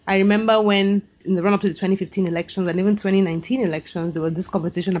I remember when in the run-up to the 2015 elections and even 2019 elections, there was this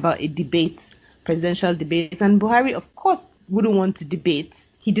conversation about a debate, presidential debate. And Buhari, of course, wouldn't want to debate.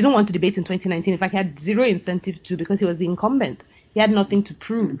 He didn't want to debate in 2019. In fact, he had zero incentive to because he was the incumbent. He had nothing to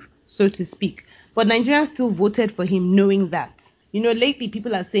prove, so to speak. But Nigerians still voted for him knowing that. Lately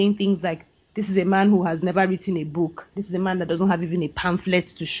people are saying things like, this is a man who has never written a book. This is a man that doesn't have even a pamphlet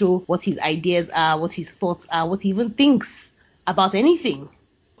to show what his ideas are, what his thoughts are, what he even thinks about anything.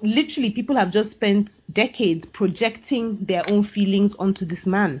 Literally, people have just spent decades projecting their own feelings onto this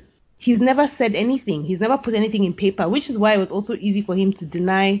man. He's never said anything. He's never put anything in paper, which is why it was also easy for him to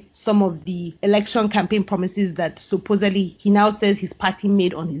deny some of the election campaign promises that supposedly he now says his party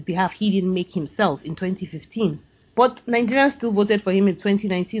made on his behalf. He didn't make himself in 2015. But Nigerians still voted for him in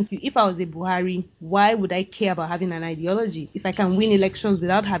 2019. So if I was a Buhari, why would I care about having an ideology if I can win elections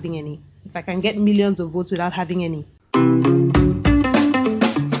without having any? If I can get millions of votes without having any?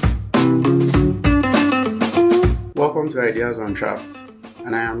 Welcome to Ideas Untrapped,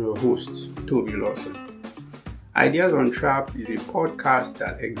 and I am your host, Toby Lawson. Ideas Untrapped is a podcast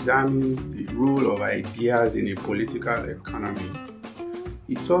that examines the role of ideas in a political economy.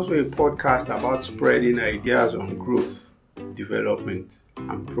 It's also a podcast about spreading ideas on growth, development,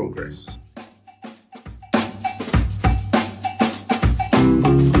 and progress.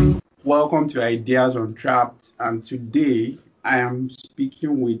 Welcome to Ideas Untrapped, and today I am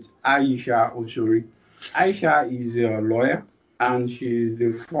speaking with Aisha Osori. Aisha is a lawyer, and she is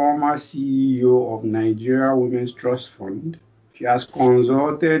the former CEO of Nigeria Women's Trust Fund. She has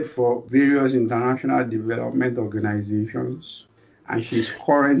consulted for various international development organizations, and she's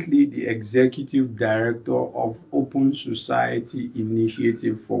currently the executive director of Open Society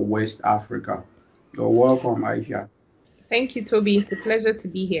Initiative for West Africa. You're welcome, Aisha. Thank you, Toby. It's a pleasure to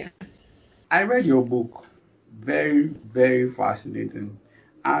be here. I read your book. Very, very fascinating.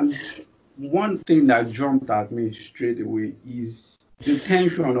 And one thing that jumped at me straight away is the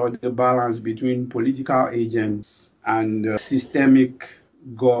tension or the balance between political agents and systemic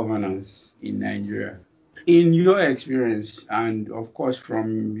governance in Nigeria. In your experience, and of course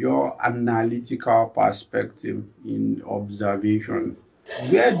from your analytical perspective in observation,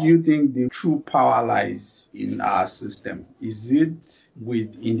 where do you think the true power lies in our system? Is it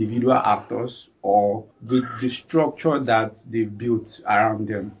with individual actors or with the structure that they've built around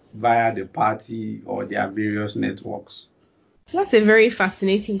them via the party or their various networks? That's a very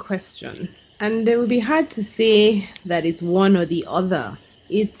fascinating question. And it would be hard to say that it's one or the other.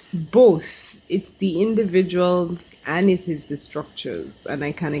 It's both. It's the individuals and it is the structures. And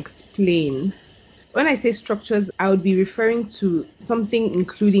I can explain. When I say structures, I would be referring to something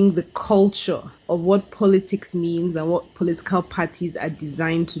including the culture of what politics means and what political parties are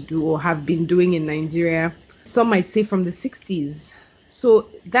designed to do or have been doing in Nigeria. Some might say from the 60s. So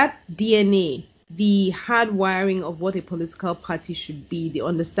that DNA, the hardwiring of what a political party should be, the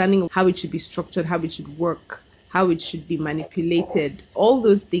understanding of how it should be structured, how it should work, how it should be manipulated, all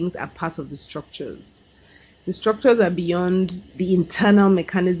those things are part of the structures. The structures are beyond the internal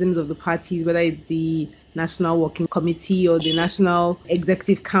mechanisms of the parties, whether it's the National Working Committee or the National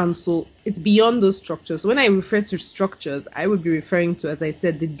Executive Council. It's beyond those structures. So when I refer to structures, I would be referring to, as I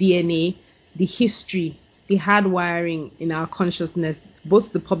said, the DNA, the history, the hardwiring in our consciousness,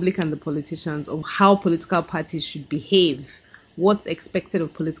 both the public and the politicians, of how political parties should behave, what's expected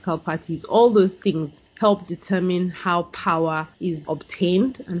of political parties. All those things help determine how power is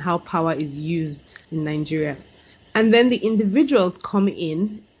obtained and how power is used in Nigeria. And then the individuals come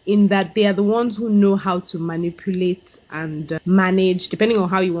in that they are the ones who know how to manipulate and manage, depending on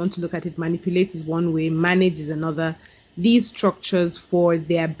how you want to look at it. Manipulate is one way, manage is another. These structures for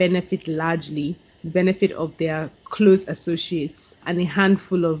their benefit, largely the benefit of their close associates and a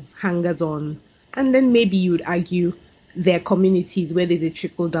handful of hangers-on. And then maybe you would argue their communities where there's a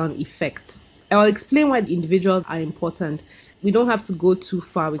trickle-down effect. I'll explain why the individuals are important. We don't have to go too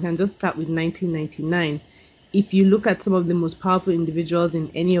far. We can just start with 1999. If you look at some of the most powerful individuals in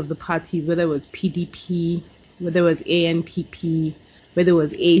any of the parties, whether it was PDP, whether it was ANPP, whether it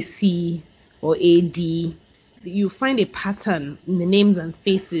was AC or AD, you find a pattern in the names and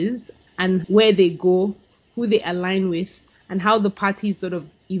faces and where they go, who they align with, and how the parties sort of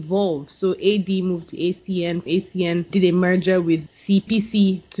evolve. So AD moved to ACN. ACN did a merger with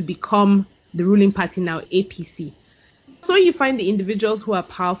CPC to become the ruling party now, APC. So you find the individuals who are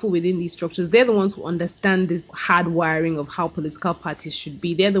powerful within these structures. They're the ones who understand this hardwiring of how political parties should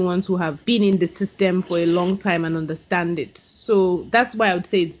be. They're the ones who have been in the system for a long time and understand it. So that's why I would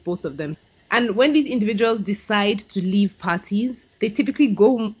say it's both of them. And when these individuals decide to leave parties, they typically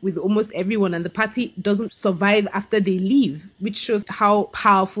go with almost everyone, and the party doesn't survive after they leave, which shows how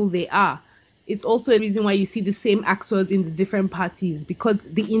powerful they are. It's also a reason why you see the same actors in the different parties, because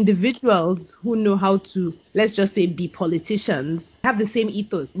the individuals who know how to, let's just say, be politicians, have the same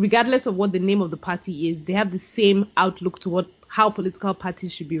ethos. Regardless of what the name of the party is, they have the same outlook to how political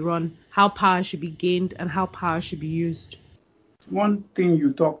parties should be run, how power should be gained, and how power should be used. One thing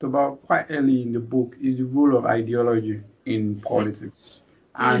you talked about quite early in the book is the role of ideology in politics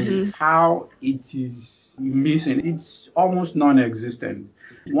and how it is missing. It's almost non-existent.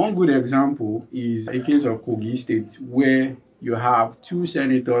 One good example is a case of Kogi State, where you have two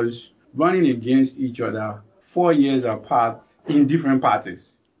senators running against each other 4 years apart in different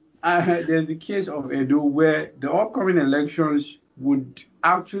parties. There's the case of Edo, where the upcoming elections would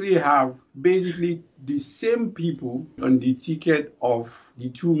actually have basically the same people on the ticket of the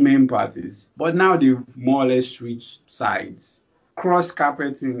two main parties, but now they've more or less switched sides.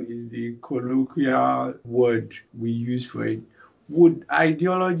 Cross-carpeting is the colloquial word we use for it. Would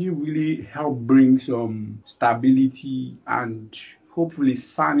ideology really help bring some stability and hopefully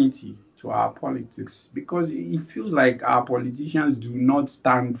sanity to our politics? Because it feels like our politicians do not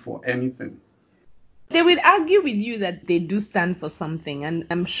stand for anything. They will argue with you that they do stand for something, and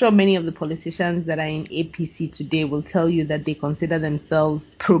I'm sure many of the politicians that are in APC today will tell you that they consider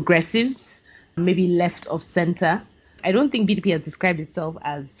themselves progressives, maybe left of center. I don't think BDP has described itself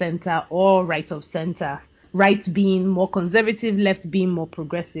as center or right of center, right being more conservative, left being more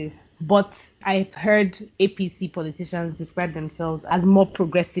progressive. But I've heard APC politicians describe themselves as more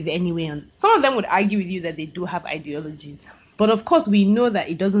progressive anyway. And some of them would argue with you that they do have ideologies. But of course, we know that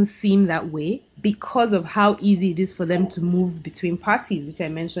it doesn't seem that way because of how easy it is for them to move between parties, which I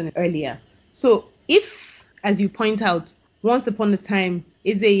mentioned earlier. So if, as you point out, once upon a time,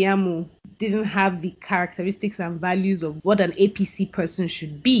 Eze Iyamu didn't have the characteristics and values of what an APC person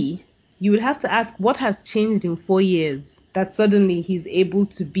should be, you would have to ask what has changed in 4 years that suddenly he's able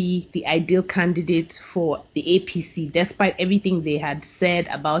to be the ideal candidate for the APC, despite everything they had said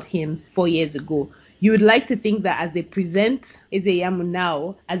about him 4 years ago. You would like to think that as they present Eze Iyamu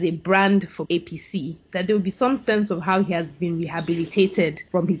now as a brand for APC, that there will be some sense of how he has been rehabilitated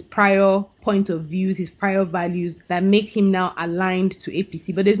from his prior point of views, his prior values that make him now aligned to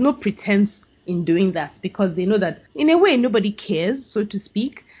APC. But there's no pretense in doing that because they know that in a way nobody cares, so to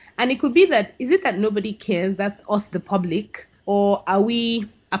speak. And it could be that, is it that nobody cares, that's us the public, or are we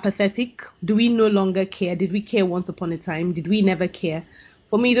apathetic? Do we no longer care? Did we care once upon a time? Did we never care?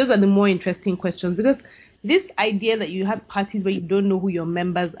 For me, those are the more interesting questions, because this idea that you have parties where you don't know who your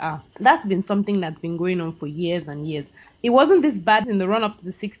members are, that's been something that's been going on for years and years. It wasn't this bad in the run-up to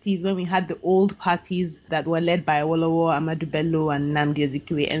the 60s when we had the old parties that were led by Awolowo, Ahmadu Bello, and Nnamdi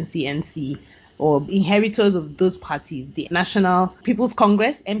Azikiwe, NCNC, or inheritors of those parties, the National People's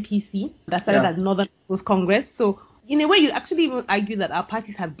Congress, NPC, that started as Northern People's Congress. So in a way, you actually even argue that our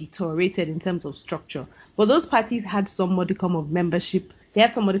parties have deteriorated in terms of structure. But those parties had some modicum of membership. They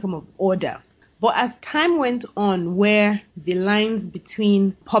had some modicum of order. But as time went on, where the lines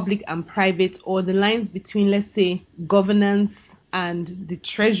between public and private, or the lines between, let's say, governance and the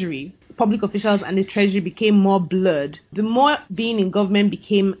treasury, public officials and the treasury became more blurred, the more being in government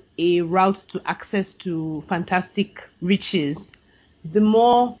became a route to access to fantastic riches, the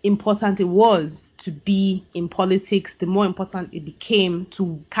more important it was to be in politics, the more important it became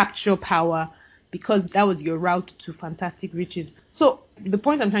to capture power, because that was your route to fantastic riches. So the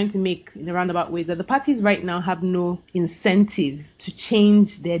point I'm trying to make in a roundabout way is that the parties right now have no incentive to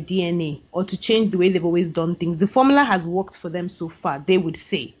change their DNA or to change the way they've always done things. The formula has worked for them so far, they would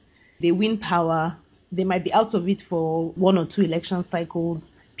say. They win power. They might be out of it for 1 or 2 election cycles.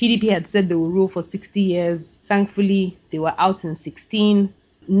 PDP had said they will rule for 60 years. Thankfully, they were out in 16.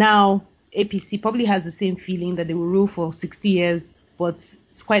 Now, APC probably has the same feeling that they will rule for 60 years, but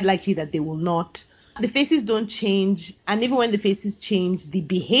it's quite likely that they will not. The faces don't change, and even when the faces change, the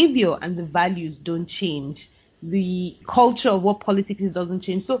behavior and the values don't change. The culture of what politics is doesn't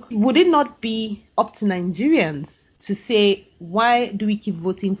change. So would it not be up to Nigerians to say, why do we keep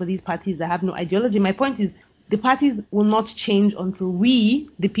voting for these parties that have no ideology? My point is, the parties will not change until we,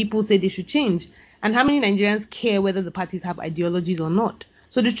 the people, say they should change. And how many Nigerians care whether the parties have ideologies or not?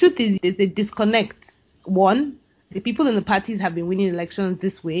 So the truth is, there's a disconnect. One, the people in the parties have been winning elections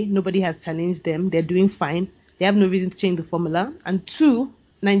this way. Nobody has challenged them. They're doing fine. They have no reason to change the formula. And two,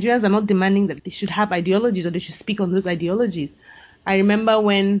 Nigerians are not demanding that they should have ideologies or they should speak on those ideologies. I remember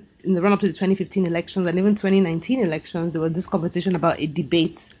when, in the run-up to the 2015 elections and even 2019 elections, there was this conversation about a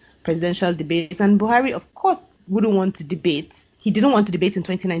debate, presidential debate. And Buhari, of course, wouldn't want to debate. He didn't want to debate in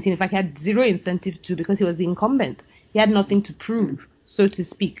 2019. In fact, he had zero incentive to because he was the incumbent. He had nothing to prove, so to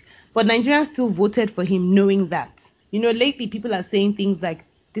speak. But Nigerians still voted for him knowing that. Lately people are saying things like,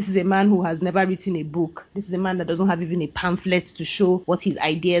 this is a man who has never written a book. This is a man that doesn't have even a pamphlet to show what his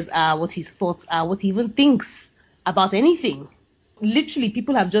ideas are, what his thoughts are, what he even thinks about anything. Literally,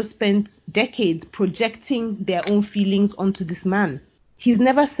 people have just spent decades projecting their own feelings onto this man. He's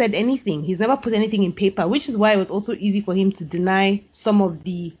never said anything. He's never put anything in paper, which is why it was also easy for him to deny some of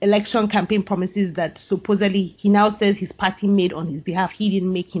the election campaign promises that supposedly he now says his party made on his behalf. He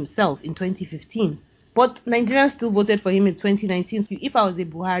didn't make himself in 2015. But Nigerians still voted for him in 2019. So if I was a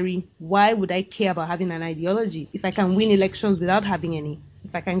Buhari, why would I care about having an ideology if I can win elections without having any?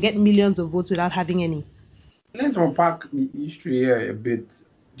 If I can get millions of votes without having any? Let's unpack the history here a bit.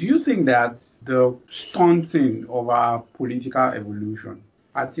 Do you think that the stunting of our political evolution,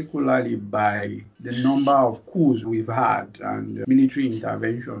 particularly by the number of coups we've had and military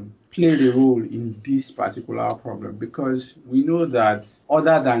intervention, played a role in this particular problem? Because we know that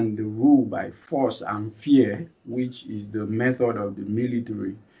other than the rule by force and fear, which is the method of the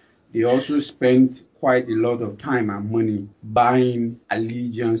military, they also spent quite a lot of time and money buying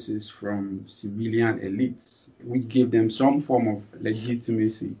allegiances from civilian elites, which gave them some form of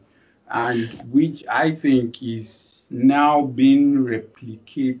legitimacy, and which I think is now being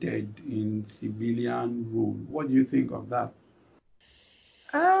replicated in civilian rule. What do you think of that?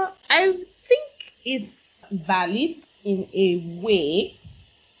 I think it's valid in a way,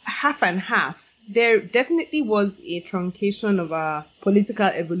 half and half. There definitely was a truncation of our political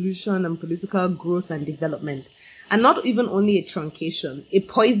evolution and political growth and development. And not even only a truncation, a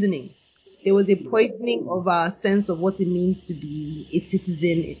poisoning. There was a poisoning of our sense of what it means to be a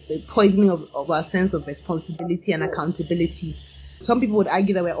citizen, a poisoning of our sense of responsibility and accountability. Some people would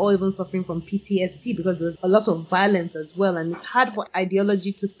argue that we're all even suffering from PTSD because there's a lot of violence as well. And it's hard for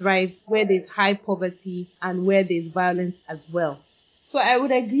ideology to thrive where there's high poverty and where there's violence as well. So I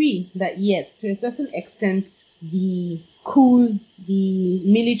would agree that yes, to a certain extent, the coups, the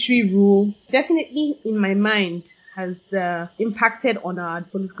military rule, definitely in my mind has impacted on our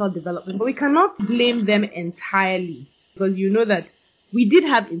political development. But we cannot blame them entirely because you know that we did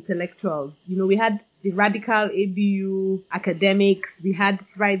have intellectuals. We had the radical ABU academics. We had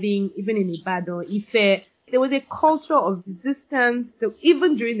thriving, even in Ibadan, Ife. There was a culture of resistance,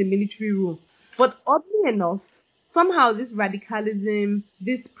 even during the military rule. But oddly enough, somehow this radicalism,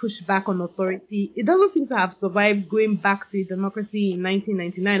 this pushback on authority, it doesn't seem to have survived going back to a democracy in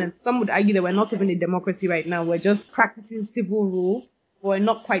 1999. And some would argue that we're not even a democracy right now. We're just practicing civil rule. We're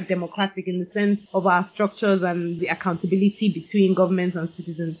not quite democratic in the sense of our structures and the accountability between governments and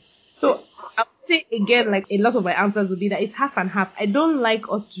citizens. So I would say again, like a lot of my answers would be that it's half and half. I don't like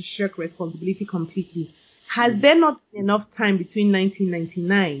us to shirk responsibility completely. Has there not been enough time between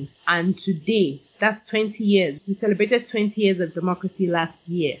 1999 and today? That's 20 years. We celebrated 20 years of democracy last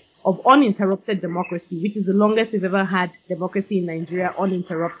year, of uninterrupted democracy, which is the longest we've ever had democracy in Nigeria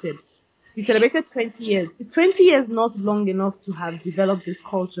uninterrupted. We celebrated 20 years. Is 20 years not long enough to have developed this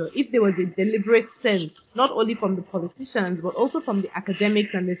culture? If there was a deliberate sense, not only from the politicians, but also from the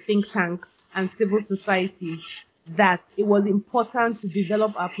academics and the think tanks and civil society, that it was important to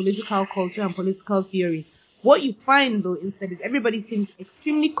develop our political culture and political theory. What you find, though, instead is everybody seems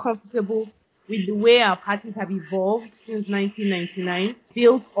extremely comfortable with the way our parties have evolved since 1999,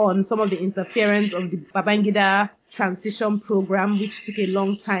 built on some of the interference of the Babangida transition program, which took a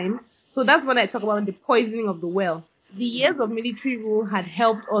long time. So that's when I talk about the poisoning of the well. The years of military rule had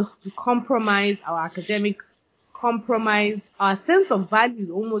helped us to compromise our academics, compromise our sense of values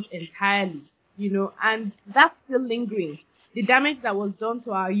almost entirely, and that's still lingering. The damage that was done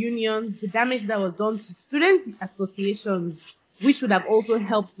to our unions, the damage that was done to student associations, which would have also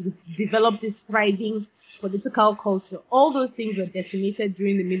helped to develop this thriving political culture. All those things were decimated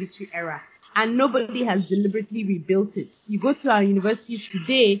during the military era, and nobody has deliberately rebuilt it. You go to our universities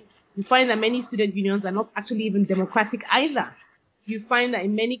today, you find that many student unions are not actually even democratic either. You find that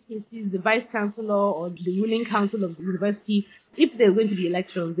in many cases, the vice chancellor or the ruling council of the university, if there's going to be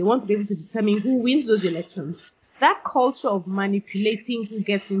elections, they want to be able to determine who wins those elections. That culture of manipulating who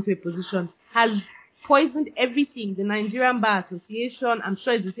gets into a position has poisoned everything. The Nigerian Bar Association, I'm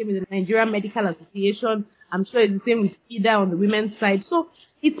sure it's the same with the Nigerian Medical Association. I'm sure it's the same with FIDA on the women's side. So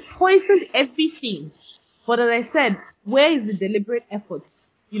it's poisoned everything. But as I said, where is the deliberate effort?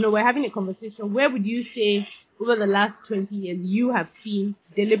 We're having a conversation. Where would you say over the last 20 years you have seen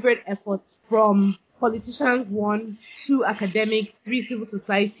deliberate efforts from politicians, 1, 2 academics, 3 civil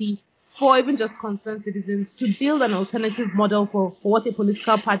society, 4 even just concerned citizens to build an alternative model for what a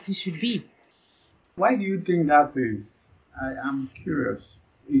political party should be? Why do you think that is? I am curious.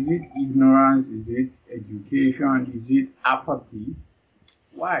 Is it ignorance? Is it education? Is it apathy?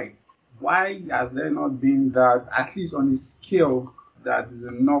 Why? Why has there not been that, at least on a scale that is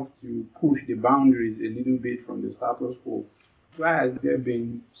enough to push the boundaries a little bit from the status quo? Why has there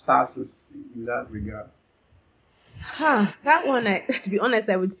been stasis in that regard? That one, to be honest,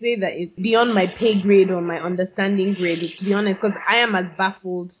 I would say that it's beyond my pay grade or my understanding grade, to be honest, because I am as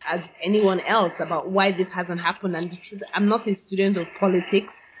baffled as anyone else about why this hasn't happened. And the truth, I'm not a student of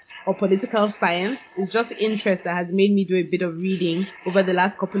politics or political science. It's just interest that has made me do a bit of reading over the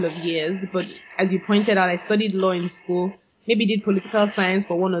last couple of years. But as you pointed out, I studied law in school, maybe did political science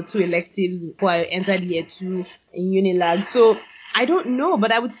for one or two electives before I entered year 2 in Unilag. So I don't know,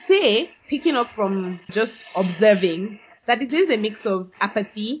 but I would say, picking up from just observing, that it is a mix of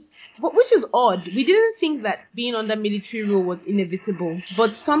apathy, but which is odd. We didn't think that being under military rule was inevitable,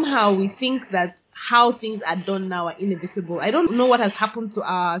 but somehow we think that how things are done now are inevitable. I don't know what has happened to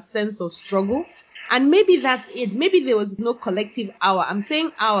our sense of struggle, and maybe that's it. Maybe there was no collective hour. I'm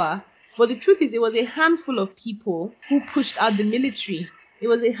saying hour, but the truth is it was a handful of people who pushed out the military. It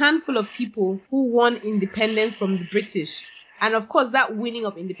was a handful of people who won independence from the British. And of course, that winning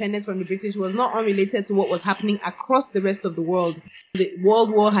of independence from the British was not unrelated to what was happening across the rest of the world. The World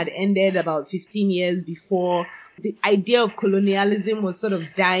War had ended about 15 years before. The idea of colonialism was sort of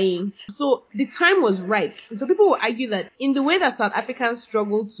dying. So the time was right. And so people will argue that in the way that South Africans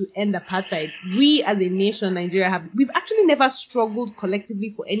struggled to end apartheid, we as a nation, Nigeria, we've actually never struggled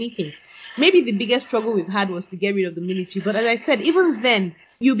collectively for anything. Maybe the biggest struggle we've had was to get rid of the military. But as I said, even then,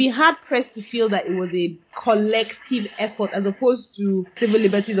 you'll be hard pressed to feel that it was a collective effort as opposed to civil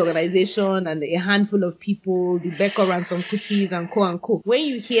liberties organization and a handful of people, the Beko Ransom Kutis and co and co. When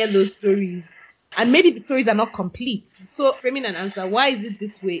you hear those stories, and maybe the stories are not complete. So framing an answer, why is it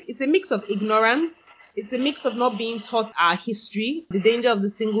this way? It's a mix of ignorance. It's a mix of not being taught our history, the danger of the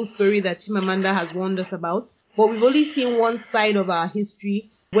single story that Chimamanda has warned us about. But we've only seen one side of our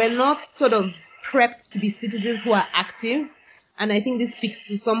history. We're not sort of prepped to be citizens who are active. And I think this speaks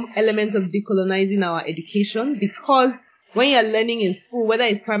to some element of decolonizing our education, because when you're learning in school, whether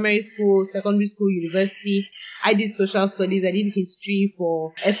it's primary school, secondary school, university, I did social studies, I did history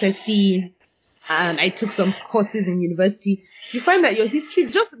for SSC, and I took some courses in university. You find that your history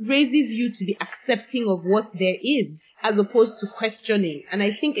just raises you to be accepting of what there is, as opposed to questioning. And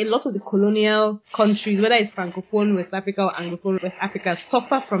I think a lot of the colonial countries, whether it's Francophone West Africa or Anglophone West Africa,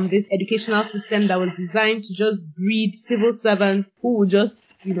 suffer from this educational system that was designed to just breed civil servants who will just,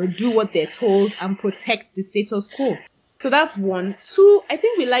 do what they're told and protect the status quo. So that's one. Two, I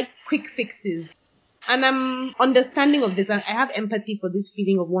think we like quick fixes. And I'm understanding of this, and I have empathy for this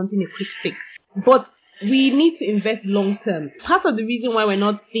feeling of wanting a quick fix. But we need to invest long term. Part of the reason why we're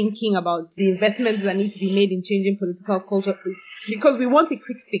not thinking about the investments that need to be made in changing political culture is because we want a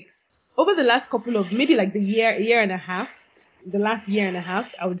quick fix. Over the last couple of, maybe like the last year and a half,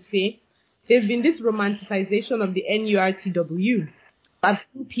 I would say, there's been this romanticization of the NURTW. I've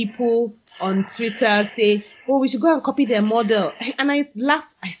seen people on Twitter say, oh, we should go and copy their model. And I laugh,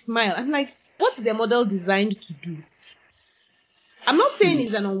 I smile. I'm like, what's their model designed to do? I'm not saying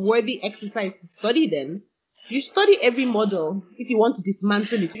it's an unworthy exercise to study them. You study every model if you want to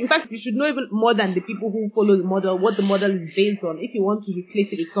dismantle it. In fact, you should know even more than the people who follow the model, what the model is based on, if you want to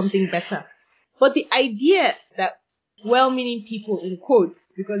replace it with something better. But the idea that well-meaning people, in quotes,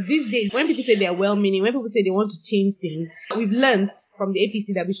 because these days, when people say they're well-meaning, when people say they want to change things, we've learned from the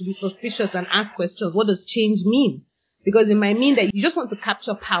APC that we should be suspicious and ask questions. What does change mean? Because it might mean that you just want to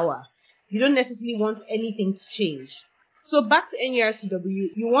capture power. You don't necessarily want anything to change. So back to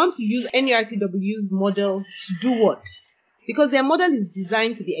NURTW, you want to use NURTW's model to do what? Because their model is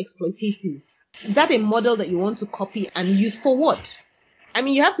designed to be exploitative. Is that a model that you want to copy and use for what? I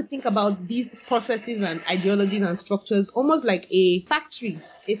mean, you have to think about these processes and ideologies and structures almost like a factory,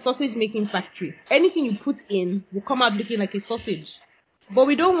 a sausage making factory. Anything you put in will come out looking like a sausage. But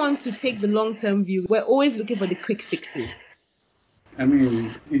we don't want to take the long-term view. We're always looking for the quick fixes. I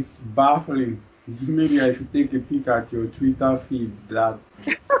mean, it's baffling. Maybe I should take a peek at your Twitter feed that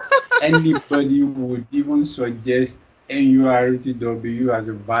anybody would even suggest NURTW as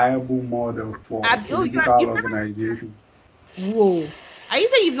a viable model for a political organization. Whoa. Are you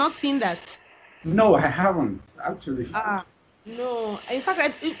saying you've not seen that? No, I haven't, actually. No. In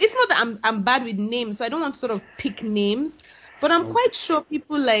fact, it's not that I'm bad with names, so I don't want to sort of pick names. But I'm quite sure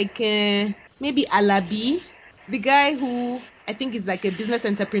people like maybe Alabi, the guy who I think is like a business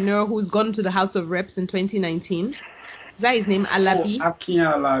entrepreneur who's gone to the House of Reps in 2019. Is that his name, Alabi? Oh, Akin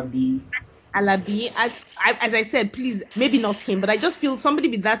Alabi. Alabi. As I said, please, maybe not him, but I just feel somebody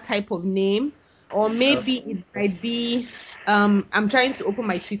with that type of name Or maybe it might be, I'm trying to open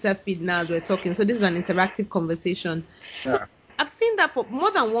my Twitter feed now as we're talking. So this is an interactive conversation. So Yeah. I've seen that for more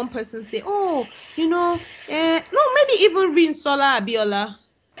than one person say, oh, no, maybe even Rin Sola Abiola.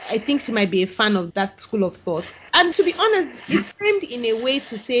 I think she might be a fan of that school of thought. And to be honest, it's framed in a way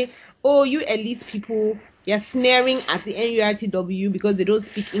to say, oh, you elite people, you're snaring at the NURTW because they don't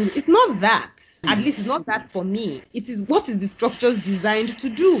speak English. It's not that. At least it's not that for me. It is what is the structures designed to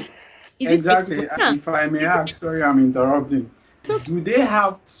do. Is it Exactly. If I may ask, sorry, I'm interrupting. Okay. Do they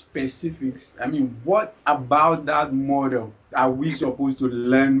have specifics? I mean, what about that model are we supposed to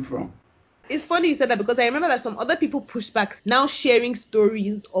learn from? It's funny you said that because I remember that some other people pushed back, now sharing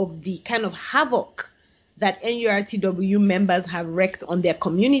stories of the kind of havoc that NURTW members have wreaked on their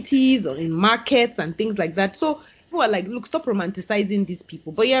communities or in markets and things like that. So people are like, look, stop romanticizing these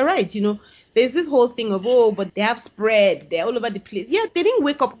people. But you're right, there's this whole thing of, oh, but they have spread. They're all over the place. Yeah, they didn't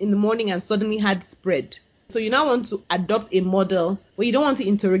wake up in the morning and suddenly had spread. So you now want to adopt a model where you don't want to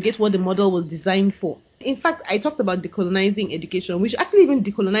interrogate what the model was designed for. In fact, I talked about decolonizing education. We should actually even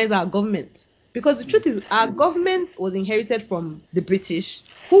decolonize our government. Because the truth is, our government was inherited from the British,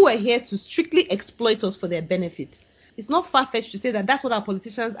 who were here to strictly exploit us for their benefit. It's not far-fetched to say that that's what our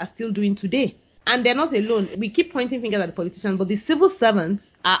politicians are still doing today. And they're not alone. We keep pointing fingers at the politicians, but the civil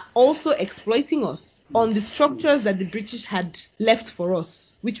servants are also exploiting us on the structures that the British had left for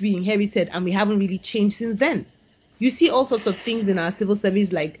us, which we inherited, and we haven't really changed since then. You see all sorts of things in our civil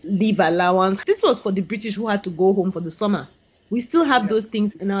service like leave allowance. This was for the British who had to go home for the summer. We still have those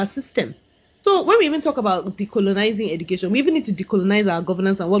things in our system. So when we even talk about decolonizing education, we even need to decolonize our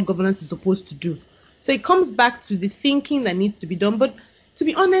governance and what governance is supposed to do. So it comes back to the thinking that needs to be done. But to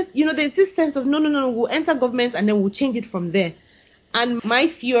be honest, there's this sense of, no, we'll enter government and then we'll change it from there. And my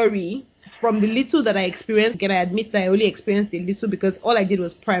theory, from the little that I experienced, again, I admit that I only experienced a little because all I did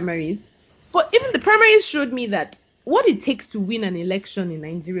was primaries. But even the primaries showed me that what it takes to win an election in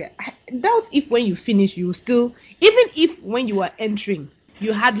Nigeria, I doubt if when you finish, you still, even if when you were entering,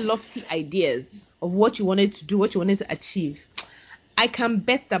 you had lofty ideas of what you wanted to do, what you wanted to achieve, I can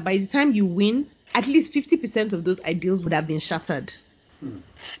bet that by the time you win, at least 50% of those ideals would have been shattered.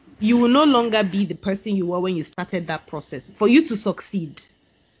 You will no longer be the person you were when you started that process for you to succeed.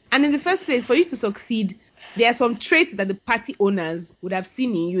 And in the first place, for you to succeed, there are some traits that the party owners would have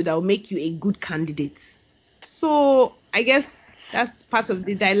seen in you that will make you a good candidate. So I guess that's part of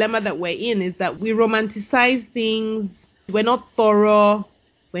the dilemma that we're in, is that we romanticize things. We're not thorough.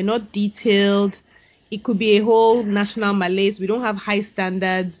 We're not detailed. It could be a whole national malaise. We don't have high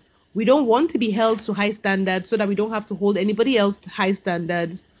standards. We don't want to be held to high standards so that we don't have to hold anybody else to high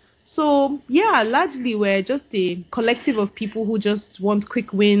standards. So yeah, largely we're just a collective of people who just want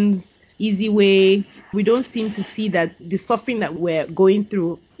quick wins, easy way. We don't seem to see that the suffering that we're going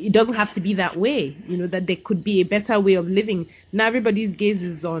through, it doesn't have to be that way, that there could be a better way of living. Now everybody's gaze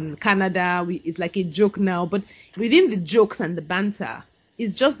is on Canada. It's like a joke now, but within the jokes and the banter,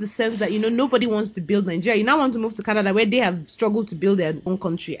 it's just the sense that, nobody wants to build Nigeria. You now want to move to Canada where they have struggled to build their own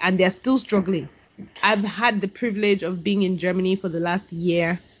country and they're still struggling. I've had the privilege of being in Germany for the last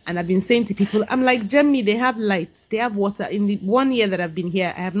year. And I've been saying to people, I'm like, Germany, they have lights, they have water. In the 1 year that I've been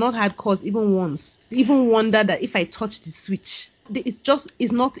here, I have not had cause even once. Even wonder that if I touch the switch,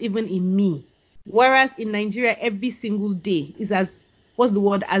 it's not even in me. Whereas in Nigeria, every single day is as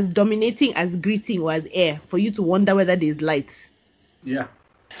dominating as greeting or as air for you to wonder whether there's light. Yeah.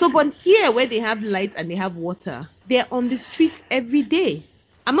 So, but here where they have light and they have water, they're on the streets every day.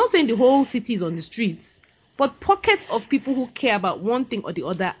 I'm not saying the whole city is on the streets, but pockets of people who care about one thing or the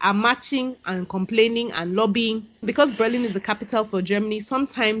other are marching and complaining and lobbying. Because Berlin is the capital for Germany,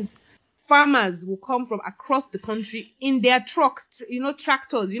 sometimes farmers will come from across the country in their trucks,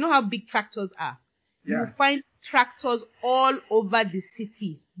 tractors. You know how big tractors are? Yeah. You will find tractors all over the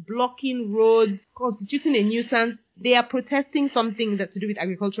city, blocking roads, constituting a nuisance. They are protesting something that's to do with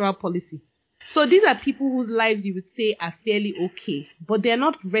agricultural policy. So these are people whose lives you would say are fairly okay, but they're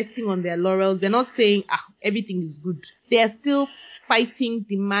not resting on their laurels. They're not saying, everything is good. They are still fighting,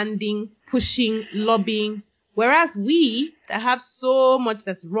 demanding, pushing, lobbying. Whereas we that have so much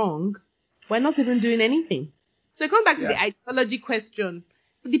that's wrong, we're not even doing anything. So it comes back to the ideology question.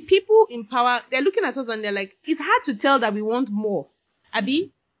 The people in power, they're looking at us and they're like, it's hard to tell that we want more.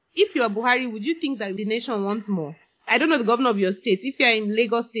 Abi, if you're Buhari, would you think that the nation wants more? I don't know the governor of your state. If you're in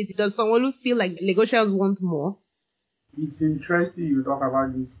Lagos State, does someone feel like Lagosians want more? It's interesting you talk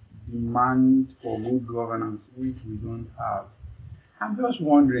about this demand for good governance, which we don't have. I'm just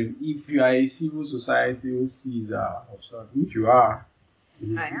wondering if you are a civil society Caesar of sort, which you are,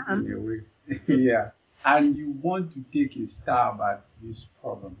 I am. in a way. Yeah. And you want to take a stab at this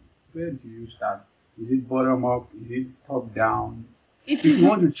problem. where do you start? Is it bottom up? Is it top down? It If is you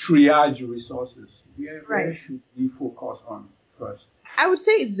want to triage resources, where right. should we focus on first? I would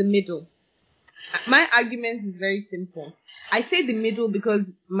say it's the middle. My argument is very simple. I say the middle because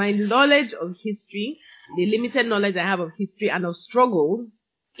my knowledge of history, the limited knowledge I have of history and of struggles,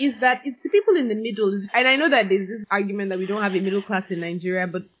 is that it's the people in the middle. And I know that there's this argument that we don't have a middle class in Nigeria,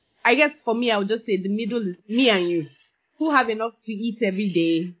 but I guess for me, I would just say the middle is me and you, who have enough to eat every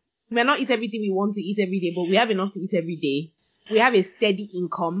day. We may not eat everything we want to eat every day, but we have enough to eat every day. We have a steady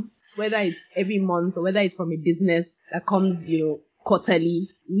income, whether it's every month or whether it's from a business that comes, quarterly.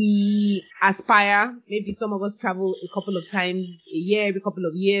 We aspire, maybe some of us travel a couple of times a year, every couple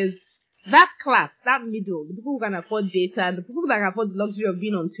of years. That class, that middle, the people who can afford data, the people that can afford the luxury of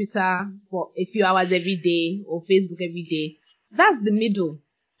being on Twitter for a few hours every day or Facebook every day, that's the middle.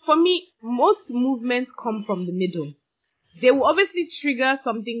 For me, most movements come from the middle. They will obviously trigger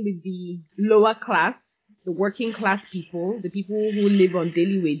something with the lower class, the working class people, the people who live on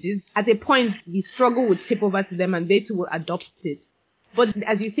daily wages. At a point, the struggle would tip over to them and they too will adopt it. But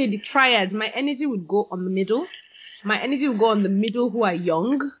as you say, the triad, my energy would go on the middle. My energy would go on the middle who are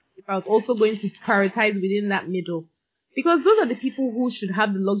young. If I was also going to prioritize within that middle. Because those are the people who should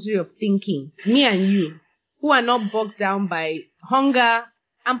have the luxury of thinking, me and you, who are not bogged down by hunger.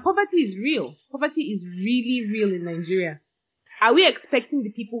 And poverty is real. Poverty is really real in Nigeria. Are we expecting the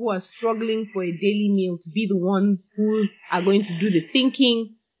people who are struggling for a daily meal to be the ones who are going to do the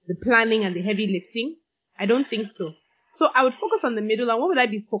thinking, the planning, and the heavy lifting? I don't think so. So I would focus on the middle. And what would I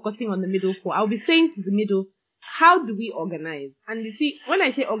be focusing on the middle for? I'll be saying to the middle, how do we organize? And you see, when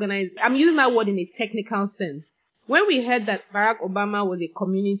I say organize, I'm using that word in a technical sense. When we heard that Barack Obama was a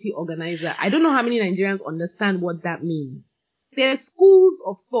community organizer, I don't know how many Nigerians understand what that means. There are schools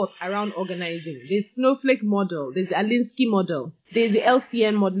of thought around organizing. There's Snowflake model, there's the Alinsky model, there's the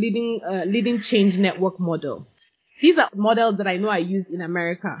LCN model, leading change network model. These are models that I know are used in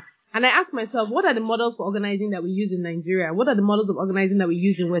America. And I ask myself, what are the models for organizing that we use in Nigeria? What are the models of organizing that we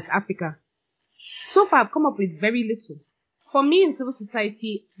use in West Africa? So far, I've come up with very little. For me in civil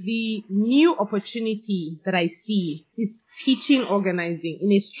society, the new opportunity that I see is teaching organizing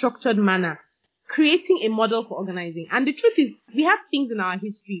in a structured manner, creating a model for organizing. And the truth is, we have things in our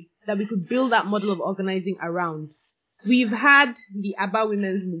history that we could build that model of organizing around. We've had the Aba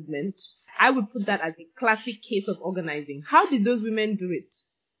women's movement. I would put that as a classic case of organizing. How did those women do it?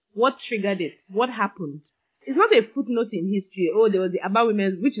 What triggered it? What happened? It's not a footnote in history. Oh, there was the Aba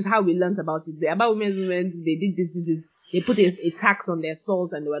women's, which is how we learned about it. The Aba women's movement, they did this. They put a tax on their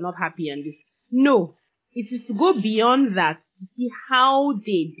salt and they were not happy and this. No, it is to go beyond that to see how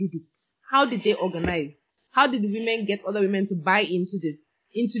they did it. How did they organize? How did the women get other women to buy into this?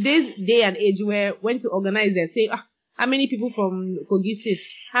 In today's day and age where when to organize, they're saying, how many people from Kogi State?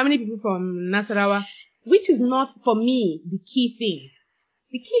 How many people from Nasarawa? Which is not, for me, the key thing.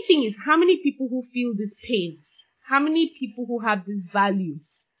 The key thing is how many people who feel this pain, how many people who have this value.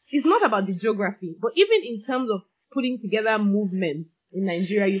 It's not about the geography, but even in terms of putting together movements in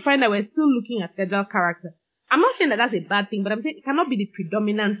Nigeria, you find that we're still looking at federal character. I'm not saying that that's a bad thing, but I'm saying it cannot be the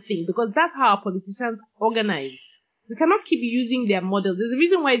predominant thing because that's how our politicians organize. We cannot keep using their models. There's a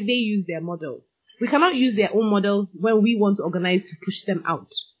reason why they use their models. We cannot use their own models when we want to organize to push them out.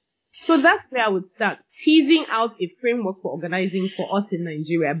 So that's where I would start, teasing out a framework for organizing for us in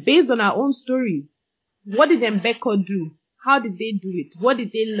Nigeria based on our own stories. What did Mbeko do? How did they do it? What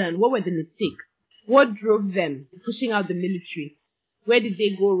did they learn? What were the mistakes? What drove them pushing out the military? Where did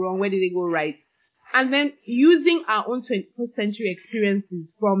they go wrong? Where did they go right? And then using our own 21st century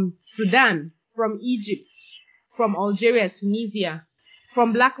experiences from Sudan, from Egypt, from Algeria, Tunisia,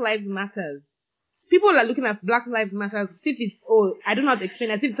 from Black Lives Matters. People are looking at Black Lives Matter as if it's, I don't know how to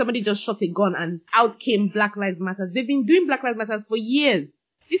explain it, as if somebody just shot a gun and out came Black Lives Matter. They've been doing Black Lives Matter for years.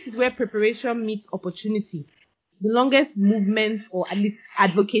 This is where preparation meets opportunity. The longest movement or at least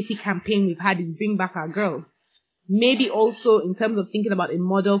advocacy campaign we've had is Bring Back Our Girls. Maybe also in terms of thinking about a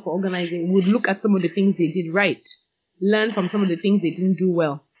model for organizing, we'd look at some of the things they did right, learn from some of the things they didn't do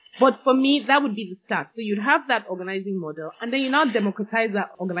well. But for me, that would be the start. So you'd have that organizing model, and then you now democratize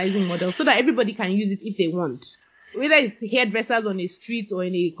that organizing model so that everybody can use it if they want. Whether it's hairdressers on a street or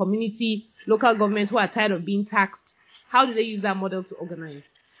in a community, local government who are tired of being taxed, how do they use that model to organize?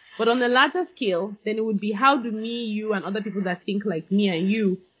 But on a larger scale, then it would be how do me, you, and other people that think like me and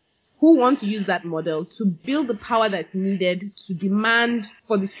you, who want to use that model to build the power that's needed to demand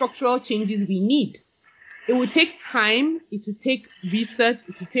for the structural changes we need. It will take time, it will take research,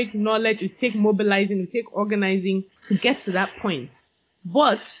 it will take knowledge, it will take mobilizing, it will take organizing to get to that point.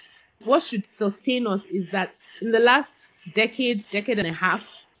 But what should sustain us is that in the last decade and a half,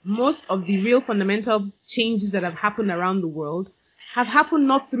 most of the real fundamental changes that have happened around the world have happened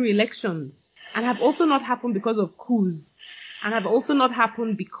not through elections, and have also not happened because of coups, and have also not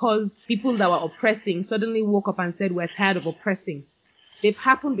happened because people that were oppressing suddenly woke up and said, we're tired of oppressing. They've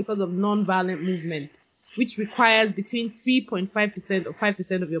happened because of non-violent movement, which requires between 3.5% or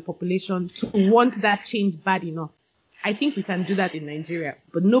 5% of your population to want that change bad enough. I think we can do that in Nigeria,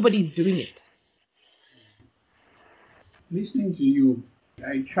 but nobody is doing it. Listening to you,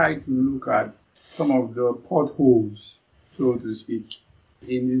 I try to look at some of the potholes, so to speak,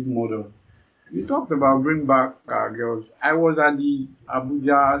 in this model. You talked about bring back our girls. I was at the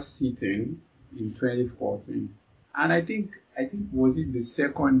Abuja sitting in 2014, and I think was it the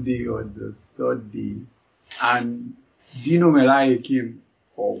second day or the third day, and Dino Melaye came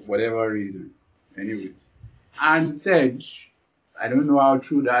for whatever reason, anyways, and said, I don't know how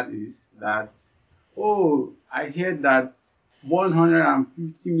true that is, that, oh, I heard that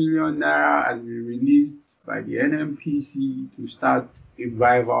 150 million naira has been released by the NMPC to start a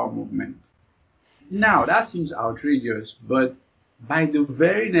rival movement. Now, that seems outrageous, but by the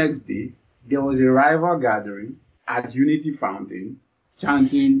very next day, there was a rival gathering at Unity Fountain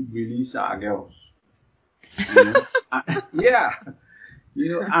chanting, release our girls. You know? Yeah,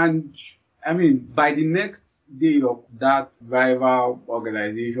 and I mean, by the next day of that rival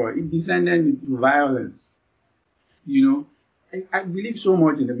organization, it descended into violence. You know, I believe so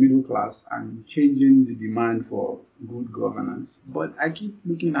much in the middle class and changing the demand for good governance, but I keep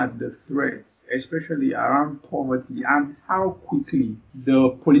looking at the threats, especially around poverty and how quickly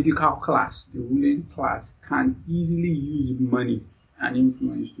the political class, the ruling class, can easily use money and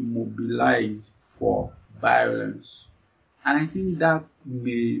influence to mobilize for violence. And I think that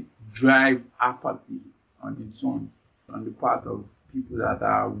may drive apathy on its own, on the part of people that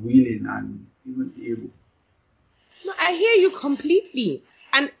are willing and even able. No, I hear you completely.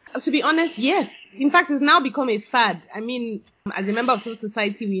 And to be honest, yes. In fact, it's now become a fad. I mean, as a member of civil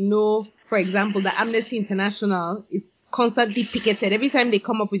society, we know, for example, that Amnesty International is constantly picketed. Every time they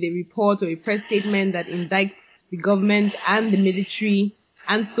come up with a report or a press statement that indicts the government and the military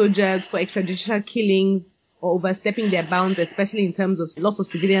and soldiers for extrajudicial killings or overstepping their bounds, especially in terms of loss of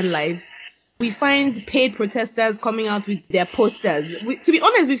civilian lives, we find paid protesters coming out with their posters. To be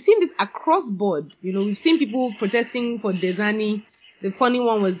honest, we've seen this across board. We've seen people protesting for Dezani. The funny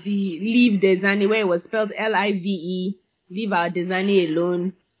one was the Leave Dezani, where it was spelled Live, leave our Dezani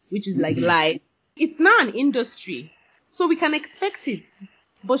alone, which is like lie. It's now an industry, so we can expect it.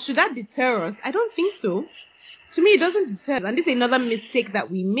 But should that deter us? I don't think so. To me, it doesn't deter. And this is another mistake that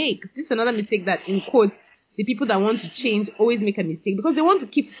we make. This is another mistake that, in quotes, the people that want to change always make a mistake because they want to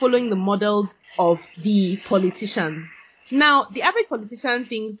keep following the models of the politicians. Now, the average politician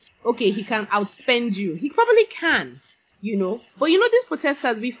thinks, okay, he can outspend you. He probably can, But these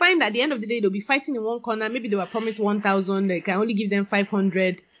protesters, we find that at the end of the day, they'll be fighting in one corner. Maybe they were promised 1,000. They can only give them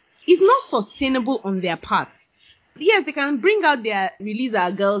 500. It's not sustainable on their part. Yes, they can bring out their release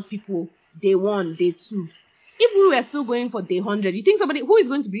our girls people day one, day two. If we were still going for day 100, you think who is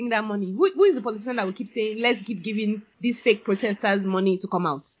going to bring that money? Who is the politician that will keep saying, let's keep giving these fake protesters money to come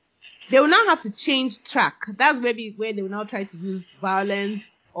out? They will now have to change track. That's where they will now try to use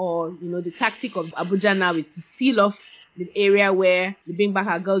violence or, the tactic of Abuja now is to seal off the area where the Bring Back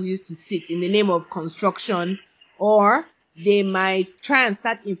Our Girls used to sit in the name of construction, or they might try and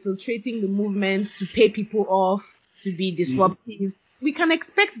start infiltrating the movement to pay people off, to be disruptive. We can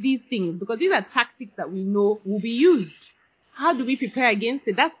expect these things because these are tactics that we know will be used. How do we prepare against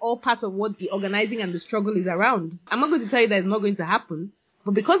it? That's all part of what the organizing and the struggle is around. I'm not going to tell you that it's not going to happen,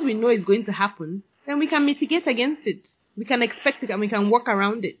 but because we know it's going to happen, then we can mitigate against it. We can expect it and we can work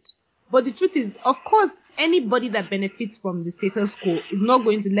around it. But the truth is, of course, anybody that benefits from the status quo is not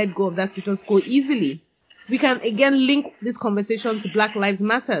going to let go of that status quo easily. We can again link this conversation to Black Lives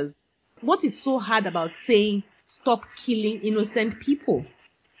Matters. What is so hard about saying stop killing innocent people?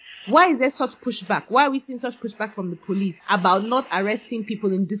 Why is there such pushback? Why are we seeing such pushback from the police about not arresting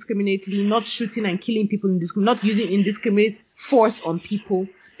people indiscriminately, not shooting and killing people not using indiscriminate force on people?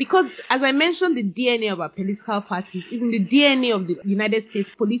 Because, as I mentioned, the DNA of our political parties is in the DNA of the United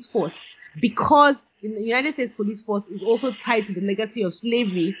States Police Force. Because the United States Police Force is also tied to the legacy of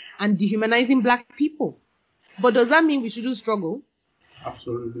slavery and dehumanizing Black people. But does that mean we shouldn't struggle?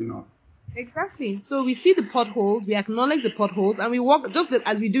 Absolutely not. Exactly. So we see the potholes, we acknowledge the potholes, and we walk just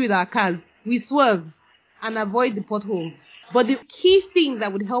as we do with our cars. We swerve and avoid the potholes. But the key thing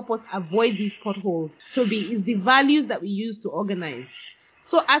that would help us avoid these potholes, Toby, is the values that we use to organize.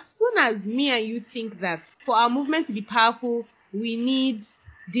 So as soon as me and you think that for our movement to be powerful, we need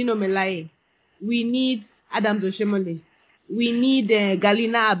Dino Melaye, we need Adams Oshomole, We need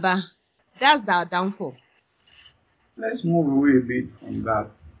Galina Abba. That's our downfall. Let's move away a bit from that.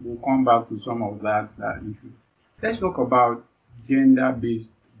 We'll come back to some of that issue. Let's talk about gender-based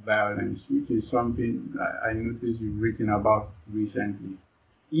violence, which is something that I noticed you've written about recently.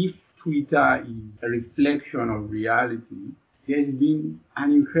 If Twitter is a reflection of reality, there's been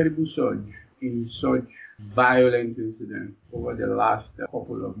an incredible surge in such violent incidents over the last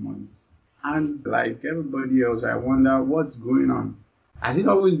couple of months. And like everybody else, I wonder what's going on. Has it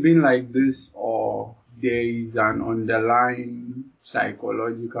always been like this, or there is an underlying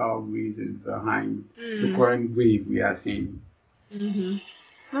psychological reason behind the current wave we are seeing?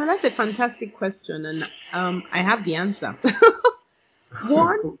 Well, that's a fantastic question, and I have the answer.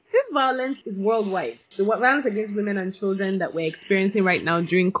 One, this violence is worldwide. The violence against women and children that we're experiencing right now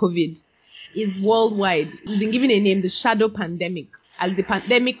during COVID is worldwide. We've been given a name, the shadow pandemic. As the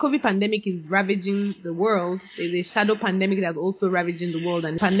COVID pandemic is ravaging the world, there's a shadow pandemic that's also ravaging the world,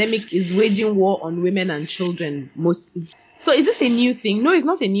 and the pandemic is waging war on women and children mostly. So is this a new thing? No, it's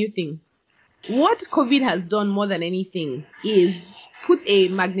not a new thing. What COVID has done more than anything is put a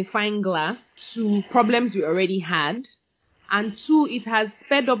magnifying glass to problems we already had, and two, it has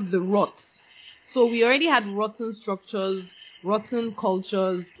sped up the rot. So we already had rotten structures, rotten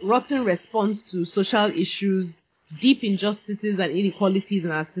cultures, rotten response to social issues, deep injustices and inequalities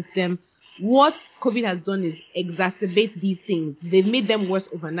in our system. What COVID has done is exacerbate these things. They've made them worse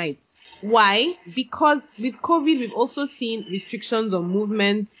overnight. Why? Because with COVID, we've also seen restrictions on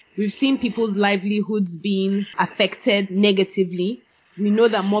movements. We've seen people's livelihoods being affected negatively. We know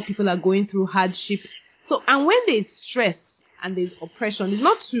that more people are going through hardship. So, and when there's stress and there's oppression, it's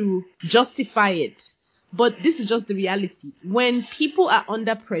not to justify it, but this is just the reality. When people are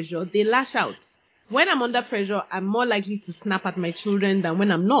under pressure, they lash out. When I'm under pressure, I'm more likely to snap at my children than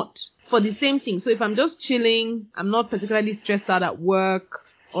when I'm not, for the same thing. So if I'm just chilling, I'm not particularly stressed out at work,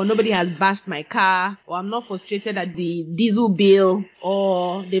 or nobody has bashed my car, or I'm not frustrated at the diesel bill,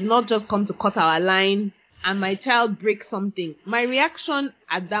 or they've not just come to cut our line, and my child breaks something, my reaction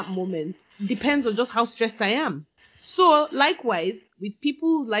at that moment depends on just how stressed I am. So likewise, with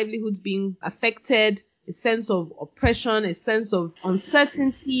people's livelihoods being affected, a sense of oppression, a sense of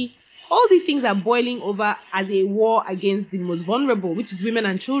uncertainty, all these things are boiling over as a war against the most vulnerable, which is women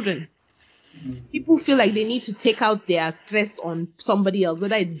and children. People feel like they need to take out their stress on somebody else,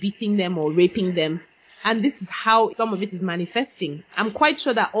 whether it's beating them or raping them. And this is how some of it is manifesting. I'm quite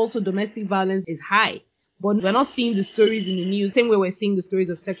sure that also domestic violence is high, but we're not seeing the stories in the news, same way we're seeing the stories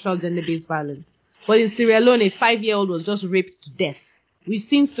of sexual gender-based violence. But in Sierra Leone, a 5-year-old was just raped to death. We've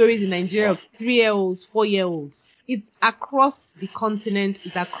seen stories in Nigeria of 3-year-olds, 4-year-olds. It's across the continent,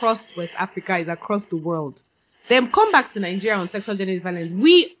 it's across West Africa, it's across the world. Then come back to Nigeria on sexual gender-based violence.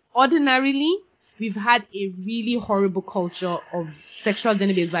 We've had a really horrible culture of sexual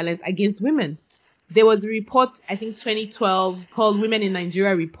gender-based violence against women. There was a report, I think 2012, called Women in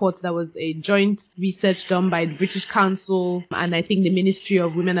Nigeria Report, that was a joint research done by the British Council and I think the Ministry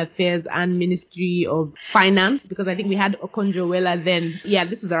of Women Affairs and Ministry of Finance, because I think we had Okonjo-Iweala then. Yeah,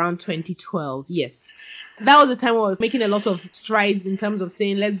 this was around 2012, yes. That was the time where I was making a lot of strides in terms of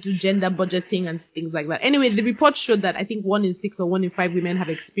saying, let's do gender budgeting and things like that. Anyway, the report showed that I think 1 in 6 or 1 in 5 women have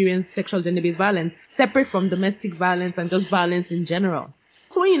experienced sexual gender-based violence, separate from domestic violence and just violence in general.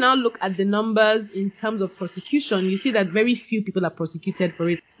 So when you now look at the numbers in terms of prosecution, you see that very few people are prosecuted for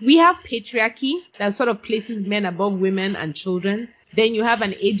it. We have patriarchy that sort of places men above women and children. Then you have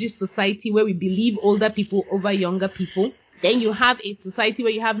an ageist society where we believe older people over younger people. Then you have a society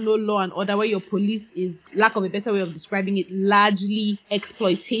where you have no law and order, where your police is, lack of a better way of describing it, largely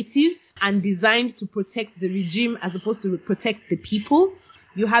exploitative and designed to protect the regime as opposed to protect the people.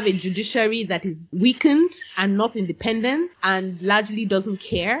 You have a judiciary that is weakened and not independent and largely doesn't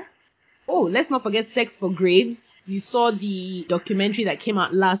care. Oh, let's not forget sex for grades. You saw the documentary that came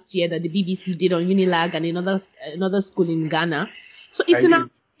out last year that the BBC did on Unilag and another school in Ghana. So it's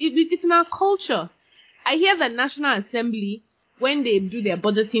in our culture. I hear that National Assembly, when they do their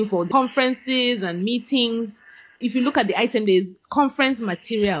budgeting for conferences and meetings, if you look at the item, there's conference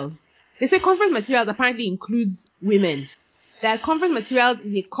materials. They say conference materials apparently includes women. That conference materials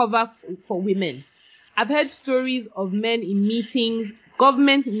is a cover for women. I've heard stories of men in meetings,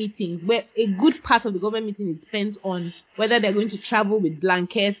 government meetings, where a good part of the government meeting is spent on whether they're going to travel with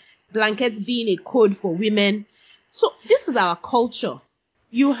blankets being a code for women. So this is our culture.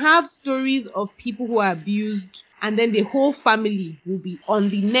 You have stories of people who are abused, and then the whole family will be on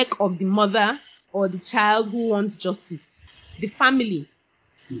the neck of the mother or the child who wants justice. The family.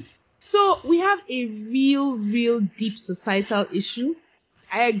 So we have a real deep societal issue.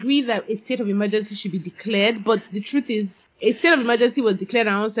 I agree that a state of emergency should be declared, but the truth is A state of emergency was declared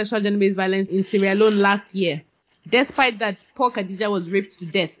around sexual gender-based violence in Sierra Leone last year. Despite that, poor Khadija was raped to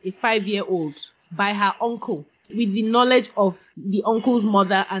death, a 5-year-old, by her uncle, with the knowledge of the uncle's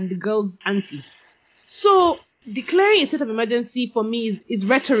mother and the girl's auntie. So, declaring a state of emergency for me is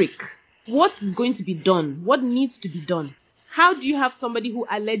rhetoric. What is going to be done? What needs to be done? How do you have somebody who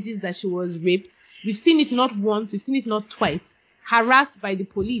alleges that she was raped? We've seen it not once, we've seen it not twice, harassed by the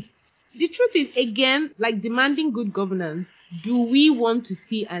police. The truth is, again, like demanding good governance, do we want to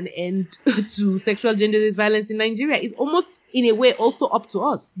see an end to sexual gender-based violence in Nigeria? It's almost, in a way, also up to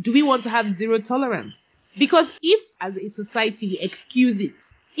us. Do we want to have zero tolerance? Because if, as a society, we excuse it,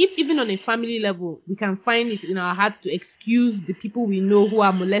 if even on a family level, we can find it in our hearts to excuse the people we know who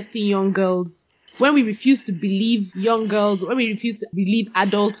are molesting young girls, when we refuse to believe young girls, when we refuse to believe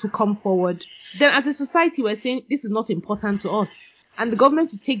adults who come forward, then as a society, we're saying this is not important to us. And the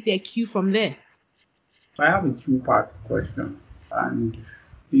government will take their cue from there. I have a 2-part question, and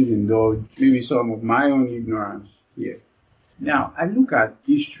please indulge maybe some of my own ignorance here. Now, I look at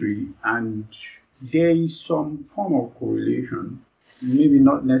history, and there is some form of correlation, maybe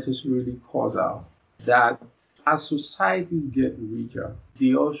not necessarily causal, that as societies get richer,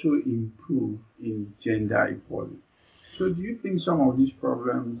 they also improve in gender equality. So do you think some of these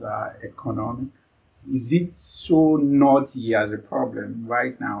problems are economic? Is it so naughty as a problem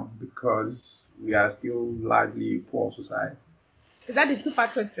right now because we are still largely a poor society? Is that the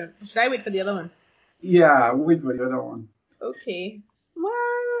 2-part question? Should I wait for the other one? Yeah, wait for the other one. Okay.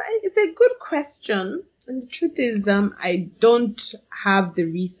 Well, it's a good question. And the truth is, I don't have the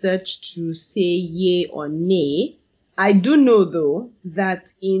research to say yay or nay. I do know, though, that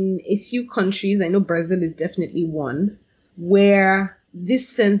in a few countries, I know Brazil is definitely one, where this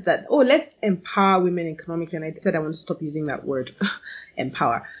sense that, let's empower women economically, and I said I want to stop using that word,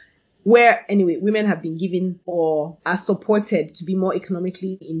 empower, where, anyway, women have been given or are supported to be more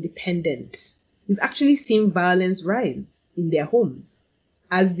economically independent. We've actually seen violence rise in their homes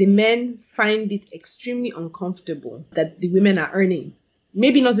as the men find it extremely uncomfortable that the women are earning.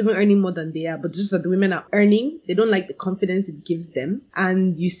 Maybe not even earning more than they are, but just that the women are earning. They don't like the confidence it gives them.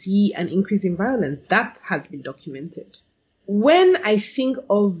 And you see an increase in violence. That has been documented. When I think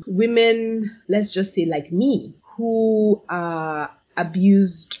of women, let's just say like me, who are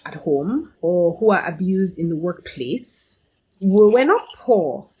abused at home or who are abused in the workplace, we're not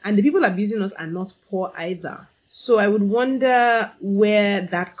poor. And the people abusing us are not poor either. So I would wonder where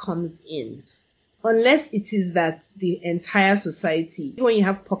that comes in. Unless it is that the entire society, when you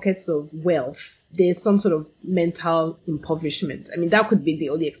have pockets of wealth, there's some sort of mental impoverishment. I mean, that could be the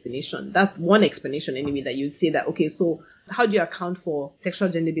only explanation. That's one explanation anyway, that you'd say that, okay, so how do you account for sexual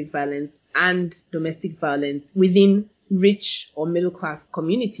gender-based violence and domestic violence within rich or middle-class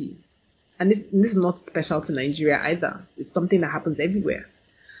communities? And this is not special to Nigeria either. It's something that happens everywhere.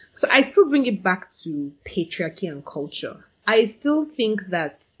 So I still bring it back to patriarchy and culture. I still think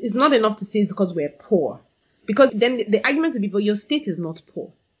that it's not enough to say it's because we're poor. Because then the argument would be, but your state is not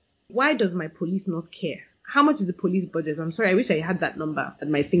poor. Why does my police not care? How much is the police budget? I'm sorry, I wish I had that number at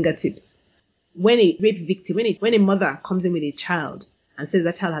my fingertips. When a rape victim, when a mother comes in with a child and says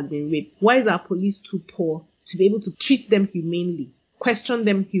that child has been raped, why is our police too poor to be able to treat them humanely, question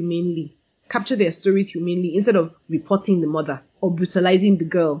them humanely, capture their stories humanely instead of reporting the mother or brutalizing the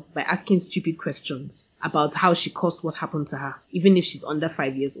girl by asking stupid questions about how she caused what happened to her, even if she's under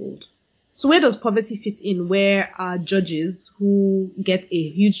 5 years old? So where does poverty fit in, where our judges who get a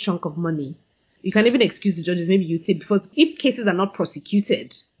huge chunk of money, you can even excuse the judges, maybe you say, because if cases are not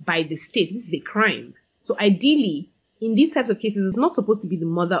prosecuted by the state, this is a crime. So ideally, in these types of cases, it's not supposed to be the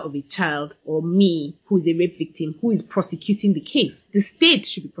mother of a child or me, who is a rape victim, who is prosecuting the case. The state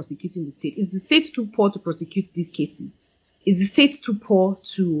should be prosecuting the state. Is the state too poor to prosecute these cases? Is the state too poor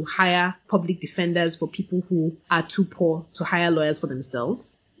to hire public defenders for people who are too poor to hire lawyers for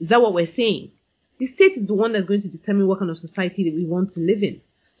themselves? Is that what we're saying? The state is the one that's going to determine what kind of society that we want to live in.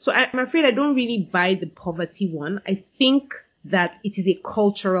 So I'm afraid I don't really buy the poverty one. I think that it is a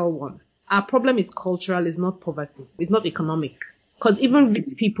cultural one. Our problem is cultural, it's not poverty. It's not economic. Because even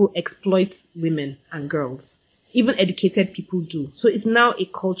rich people exploit women and girls. Even educated people do. So it's now a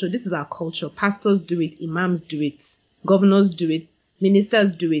culture. This is our culture. Pastors do it. Imams do it. Governors do it.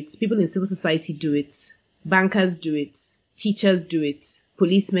 Ministers do it. People in civil society do it. Bankers do it. Teachers do it.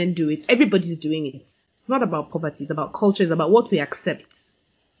 Policemen do it. Everybody's doing it. It's not about poverty. It's about culture. It's about what we accept.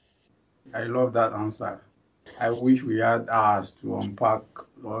 I love that answer. I wish we had hours to unpack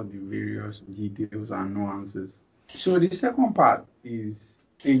all the various details and nuances. So the second part is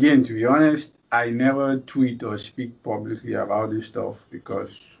Again, to be honest, I never tweet or speak publicly about this stuff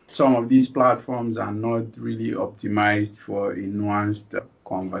because some of these platforms are not really optimized for a nuanced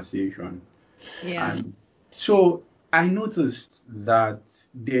conversation. Yeah. And so I noticed that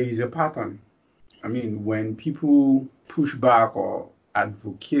there is a pattern. I mean, when people push back or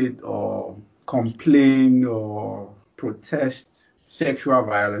advocate or complain or protest sexual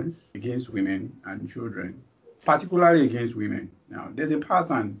violence against women and children, particularly against women, now there's a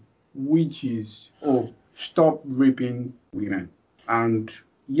pattern which is, oh, stop raping women. And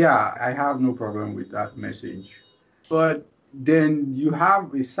yeah, I have no problem with that message. But then you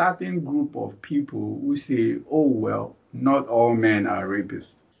have a certain group of people who say, oh, well, not all men are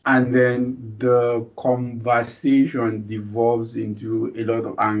rapists. And then the conversation devolves into a lot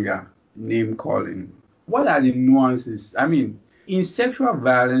of anger, name calling. What are the nuances? I mean, in sexual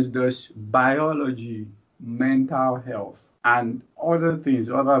violence, there's biology, mental health, and other things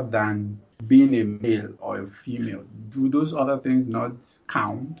other than being a male or a female. Do those other things not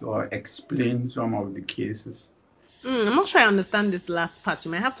count or explain some of the cases? I'm not sure I understand this last part.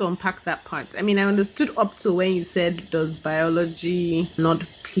 You might have to unpack that part. I mean, I understood up to when you said, does biology not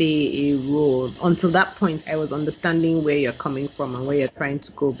play a role? Until that point, I was understanding where you're coming from and where you're trying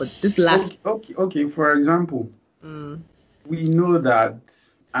to go. But this last. Okay. For example, Mm, we know that,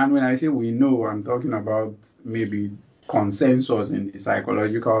 and when I say we know, I'm talking about maybe consensus in the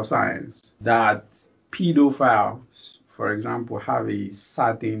psychological science, that pedophiles, for example, have a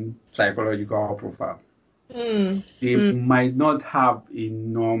certain psychological profile. mm, They mm, might not have a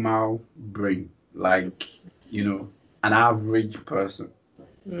normal brain, like, an average person.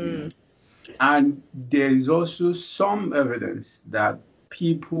 You know. mm, And there is also some evidence that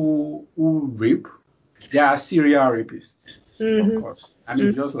people who rape, they are serial rapists, of mm, course. I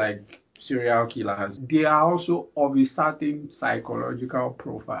mean, just like serial killers, they are also of a certain psychological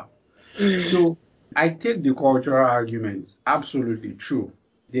profile. mm, So I take the cultural argument absolutely true.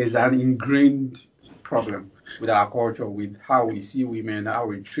 There's an ingrained problem with our culture, with how we see women, how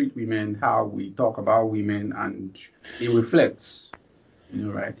we treat women, how we talk about women, and it reflects,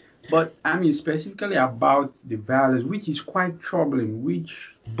 right? But I mean, specifically about the violence, which is quite troubling,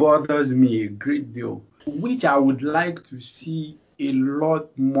 which bothers me a great deal, which I would like to see a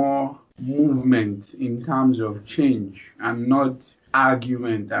lot more movement in terms of change and not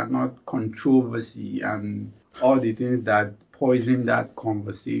argument and not controversy and all the things that poison that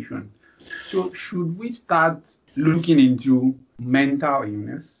conversation. So, should we start looking into mental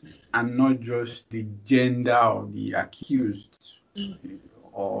illness and not just the gender of the accused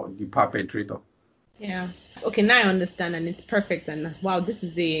or the perpetrator? yeah. Okay, now I understand, and it's perfect. And wow, this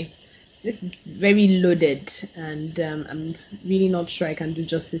is very loaded, and I'm really not sure I can do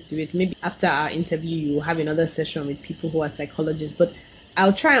justice to it. Maybe after our interview, you have another session with people who are psychologists, but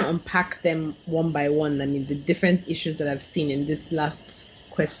I'll try and unpack them one by one. I mean, the different issues that I've seen in this last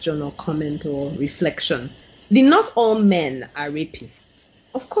question or comment or reflection. The not all men are rapists.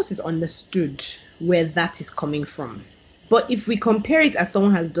 Of course, it's understood where that is coming from. But if we compare it, as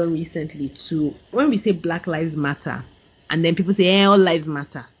someone has done recently, to when we say Black Lives Matter, and then people say, all lives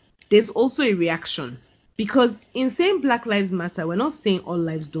matter, there's also a reaction. Because in saying Black Lives Matter, we're not saying all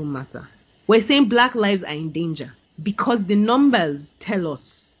lives don't matter. We're saying Black lives are in danger because the numbers tell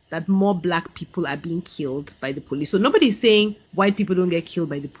us that more Black people are being killed by the police. So nobody's saying white people don't get killed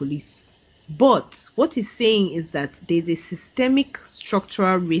by the police. But what he's saying is that there's a systemic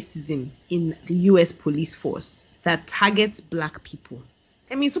structural racism in the US police force that targets Black people.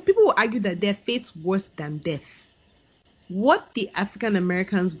 I mean, so people will argue that their fate's worse than death. What the African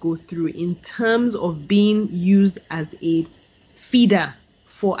Americans go through in terms of being used as a feeder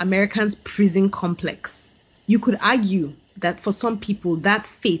for Americans' prison complex, you could argue that for some people that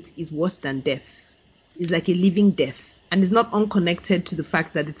fate is worse than death. It's like a living death, and is not unconnected to the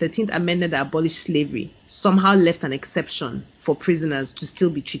fact that the 13th Amendment that abolished slavery somehow left an exception for prisoners to still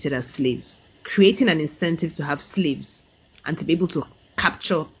be treated as slaves, creating an incentive to have slaves and to be able to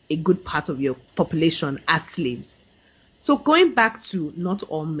capture a good part of your population as slaves. So going back to not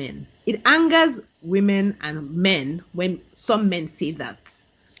all men, it angers women and men when some men say that.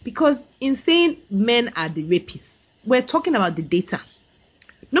 Because in saying men are the rapists, we're talking about the data.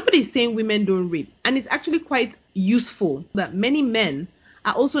 Nobody's saying women don't rape. And it's actually quite useful that many men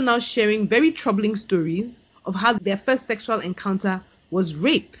are also now sharing very troubling stories of how their first sexual encounter was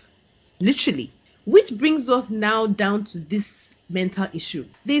rape. Literally. Which brings us now down to this mental issue.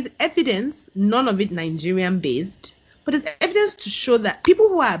 There's evidence, none of it Nigerian based, but there's evidence to show that people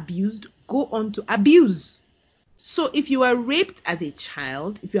who are abused go on to abuse. So if you are raped as a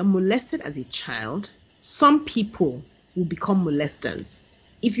child, if you are molested as a child, some people will become molesters.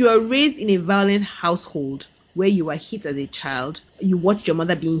 If you are raised in a violent household where you were hit as a child, you watched your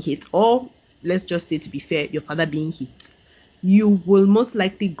mother being hit, or let's just say, to be fair, your father being hit, you will most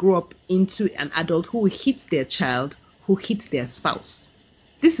likely grow up into an adult who will hit their child, who hit their spouse.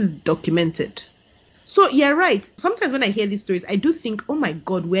 This is documented. So you're right. Sometimes when I hear these stories, I do think, oh my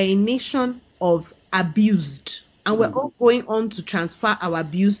God, we're a nation of abused, and we're all going on to transfer our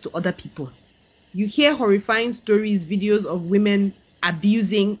abuse to other people. You hear horrifying stories, videos of women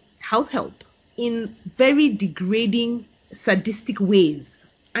abusing house help in very degrading, sadistic ways.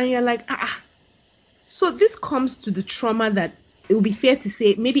 And you're like, So this comes to the trauma that it would be fair to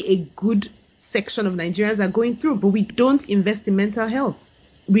say maybe a good section of Nigerians are going through, but we don't invest in mental health.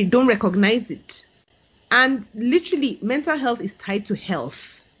 We don't recognize it. And literally, mental health is tied to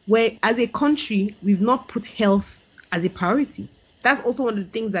health, where as a country, we've not put health as a priority. That's also one of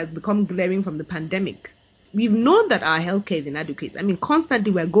the things that's become glaring from the pandemic. We've known that our healthcare is inadequate. I mean,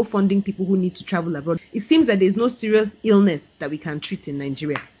 constantly we're go-funding people who need to travel abroad. It seems that there's no serious illness that we can treat in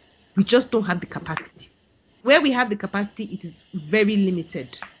Nigeria. We just don't have the capacity. Where we have the capacity, it is very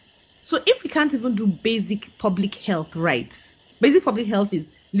limited. So if we can't even do basic public health right, basic public health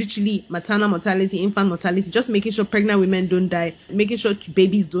is literally maternal mortality, infant mortality, just making sure pregnant women don't die, making sure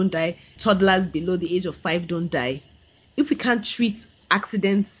babies don't die, toddlers below the age of 5 don't die. If we can't treat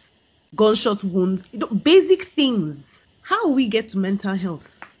accidents, gunshot wounds, basic things, how will we get to mental health?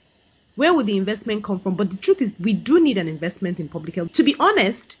 Where would the investment come from? But the truth is, we do need an investment in public health. To be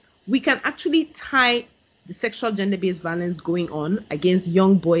honest, we can actually tie the sexual gender-based violence going on against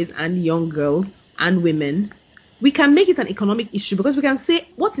young boys and young girls and women. We can make it an economic issue because we can say,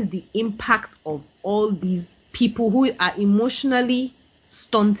 what is the impact of all these people who are emotionally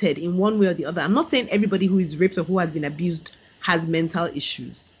stunted in one way or the other? I'm not saying everybody who is raped or who has been abused has mental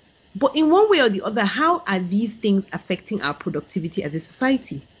issues. But in one way or the other, how are these things affecting our productivity as a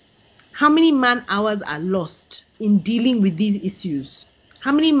society? How many man hours are lost in dealing with these issues?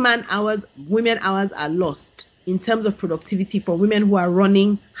 How many man hours, women hours are lost in terms of productivity for women who are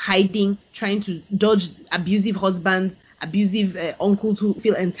running, hiding, trying to dodge abusive husbands, abusive uncles who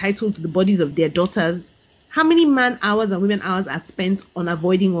feel entitled to the bodies of their daughters? How many man hours and women hours are spent on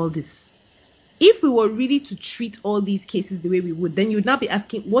avoiding all this? If we were really to treat all these cases the way we would, then you would now be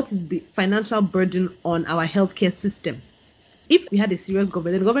asking, what is the financial burden on our healthcare system? If we had a serious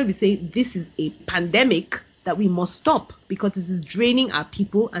government, then the government would say, this is a pandemic that we must stop because this is draining our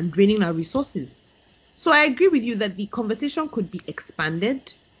people and draining our resources. So I agree with you that the conversation could be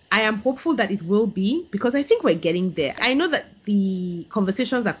expanded. I am hopeful that it will be because I think we're getting there. I know that the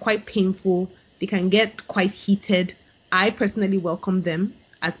conversations are quite painful. They can get quite heated. I personally welcome them,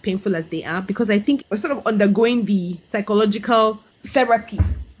 as painful as they are, because I think we're sort of undergoing the psychological therapy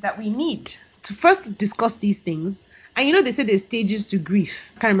that we need to first discuss these things. And you know, they say there's stages to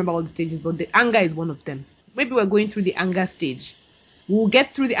grief. I can't remember all the stages, but the anger is one of them. Maybe we're going through the anger stage. We'll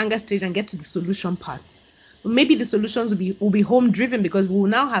get through the anger stage and get to the solution part. But maybe the solutions will be home driven because we will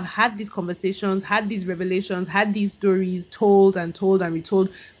now have had these conversations, had these revelations, had these stories told and told and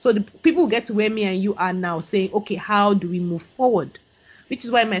retold. So the people will get to where me and you are now saying, okay, how do we move forward? Which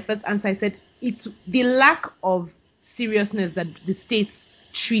is why my first answer, I said it's the lack of seriousness that the states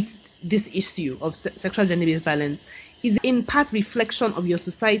treat this issue of sexual gender-based violence is in part reflection of your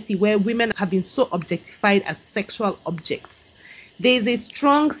society where women have been so objectified as sexual objects. There is a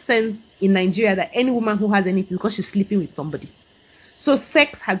strong sense in Nigeria that any woman who has anything because she's sleeping with somebody. So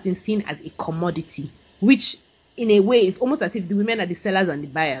sex has been seen as a commodity, which in a way is almost as if the women are the sellers and the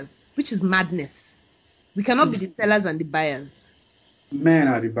buyers, which is madness. We cannot be the sellers and the buyers. Men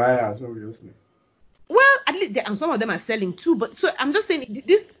are the buyers, obviously. Well, at least and some of them are selling too. But so I'm just saying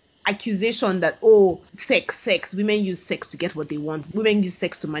this accusation that, sex, women use sex to get what they want. Women use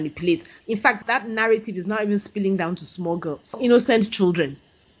sex to manipulate. In fact, that narrative is now even spilling down to small girls, innocent children.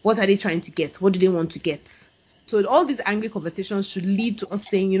 What are they trying to get? What do they want to get? So all these angry conversations should lead to us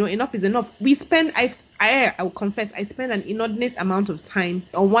saying, enough is enough. I will confess, I spend an inordinate amount of time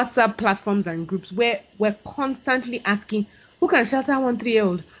on WhatsApp platforms and groups where we're constantly asking, who can shelter one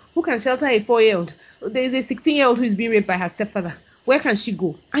 3-year-old? Who can shelter a 4-year-old? There's a 16-year-old who is being raped by her stepfather. Where can she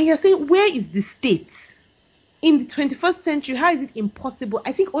go? And you're saying, where is the state? In the 21st century, how is it impossible?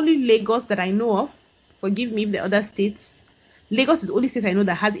 I think only Lagos that I know of, forgive me if the other states, Lagos is the only state I know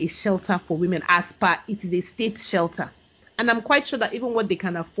that has a shelter for women as per it is a state shelter. And I'm quite sure that even what they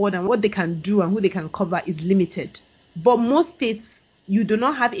can afford and what they can do and who they can cover is limited. But most states, you do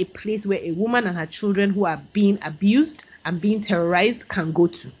not have a place where a woman and her children who are being abused and being terrorized can go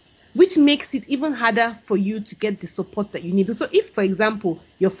to. which makes it even harder for you to get the support that you need. So if, for example,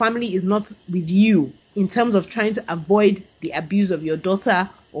 your family is not with you in terms of trying to avoid the abuse of your daughter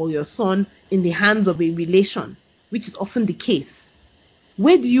or your son in the hands of a relation, which is often the case,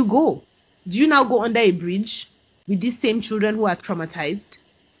 where do you go? Do you now go under a bridge with these same children who are traumatized?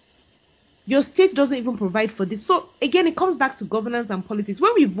 Your state doesn't even provide for this. So again, it comes back to governance and politics.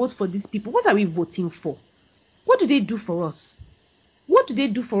 When we vote for these people, what are we voting for? What do they do for us? What do they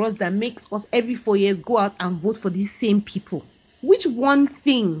do for us that makes us every 4 years go out and vote for these same people? Which one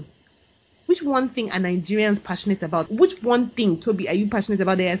thing are Nigerians passionate about? Which one thing, Toby, are you passionate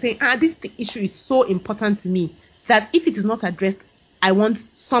about? They are saying, this issue is so important to me that if it is not addressed, I want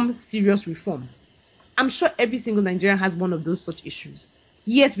some serious reform. I'm sure every single Nigerian has one of those such issues.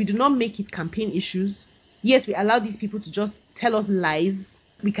 Yet we do not make it campaign issues. Yet we allow these people to just tell us lies.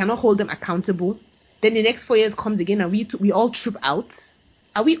 We cannot hold them accountable. Then the next 4 years comes again and we all troop out.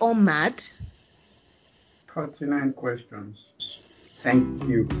 Are we all mad? 39 questions. Thank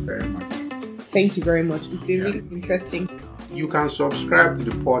you very much. Thank you very much. It's been really interesting. You can subscribe to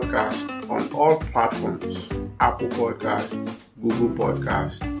the podcast on all platforms: Apple Podcasts, Google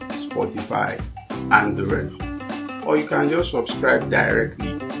Podcasts, Spotify, and the rest. Or you can just subscribe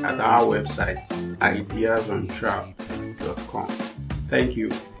directly at our website, ideasontrap.com. Thank you,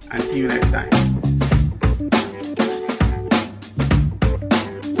 and see you next time.